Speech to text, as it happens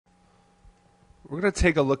We're going to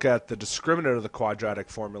take a look at the discriminant of the quadratic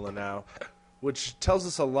formula now, which tells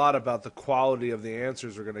us a lot about the quality of the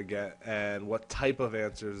answers we're going to get and what type of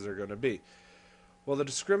answers they're going to be. Well, the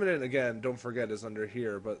discriminant, again, don't forget, is under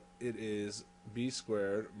here, but it is b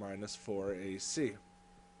squared minus 4ac.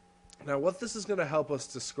 Now, what this is going to help us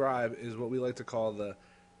describe is what we like to call the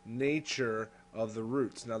nature of the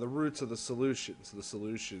roots. Now, the roots are the solutions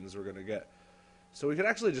we're going to get. So we can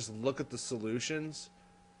actually just look at the solutions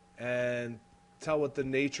and tell what the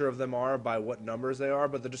nature of them are by what numbers they are,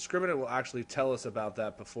 but the discriminant will actually tell us about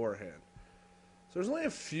that beforehand. So there's only a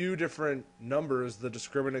few different numbers the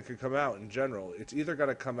discriminant could come out in general. It's either going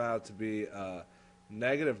to come out to be a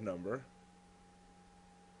negative number,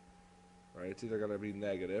 right? It's either going to be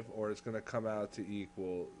negative, or it's going to come out to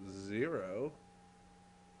equal 0,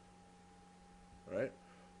 right?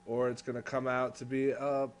 Or it's going to come out to be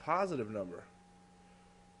a positive number.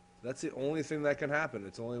 That's the only thing that can happen.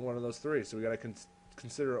 It's only one of those three. So we got to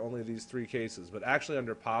consider only these three cases. But actually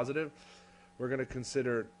under positive, we're going to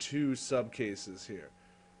consider two subcases here.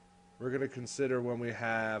 We're going to consider when we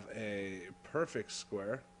have a perfect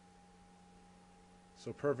square.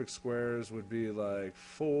 So perfect squares would be like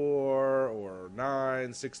 4 or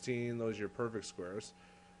 9, 16. Those are your perfect squares.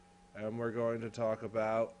 And we're going to talk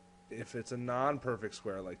about if it's a non-perfect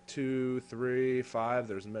square, like 2, 3, 5.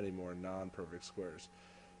 There's many more non-perfect squares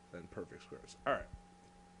than perfect squares. All right.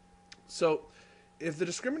 So if the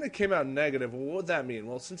discriminant came out negative, well, what would that mean?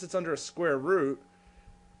 Well, since it's under a square root,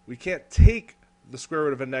 we can't take the square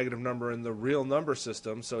root of a negative number in the real number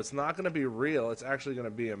system, so it's not going to be real. It's actually going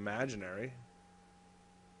to be imaginary.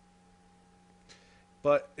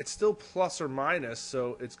 But it's still plus or minus,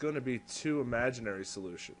 so it's going to be two imaginary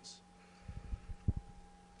solutions.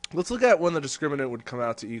 Let's look at when the discriminant would come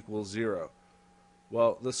out to equal 0.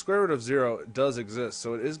 Well, the square root of 0 does exist,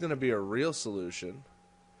 so it is going to be a real solution.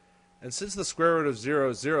 And since the square root of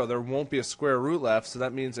 0 is 0, there won't be a square root left, so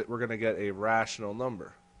that means that we're going to get a rational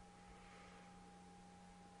number.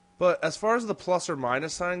 But as far as the plus or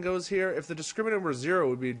minus sign goes here, if the discriminant were 0,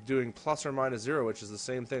 we'd be doing plus or minus 0, which is the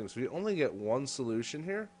same thing. So we only get one solution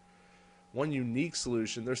here, one unique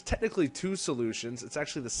solution. There's technically two solutions. It's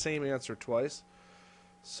actually the same answer twice.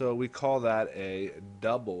 So we call that a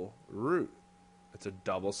double root. It's a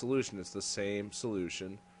double solution. It's the same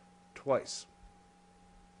solution twice.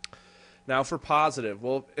 Now for positive,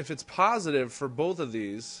 well, if it's positive for both of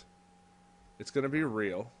these, it's going to be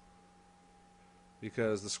real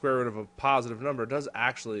because the square root of a positive number does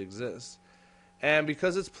actually exist. And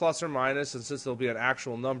because it's plus or minus, and since there'll be an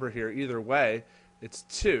actual number here either way, it's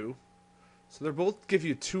 2. So they both give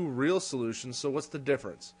you two real solutions, so what's the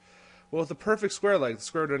difference? Well, with the perfect square, like the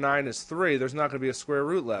square root of 9 is 3, there's not going to be a square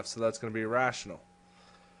root left, so that's going to be rational.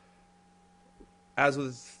 As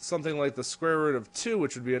with something like the square root of 2,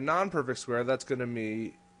 which would be a non-perfect square, that's going to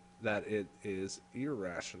mean that it is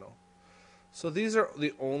irrational. So these are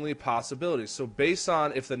the only possibilities. So based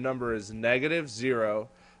on if the number is negative, 0,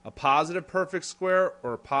 a positive perfect square,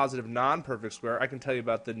 or a positive non-perfect square, I can tell you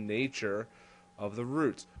about the nature of the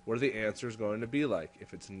roots. What are the answers going to be like?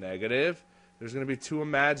 If it's negative, there's going to be two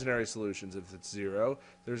imaginary solutions. If it's 0,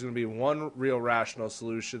 there's going to be one real rational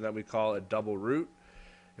solution that we call a double root.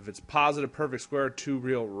 If it's positive perfect square, two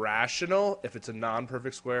real rational. If it's a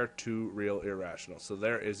non-perfect square, two real irrational. So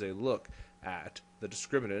there is a look at the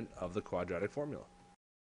discriminant of the quadratic formula.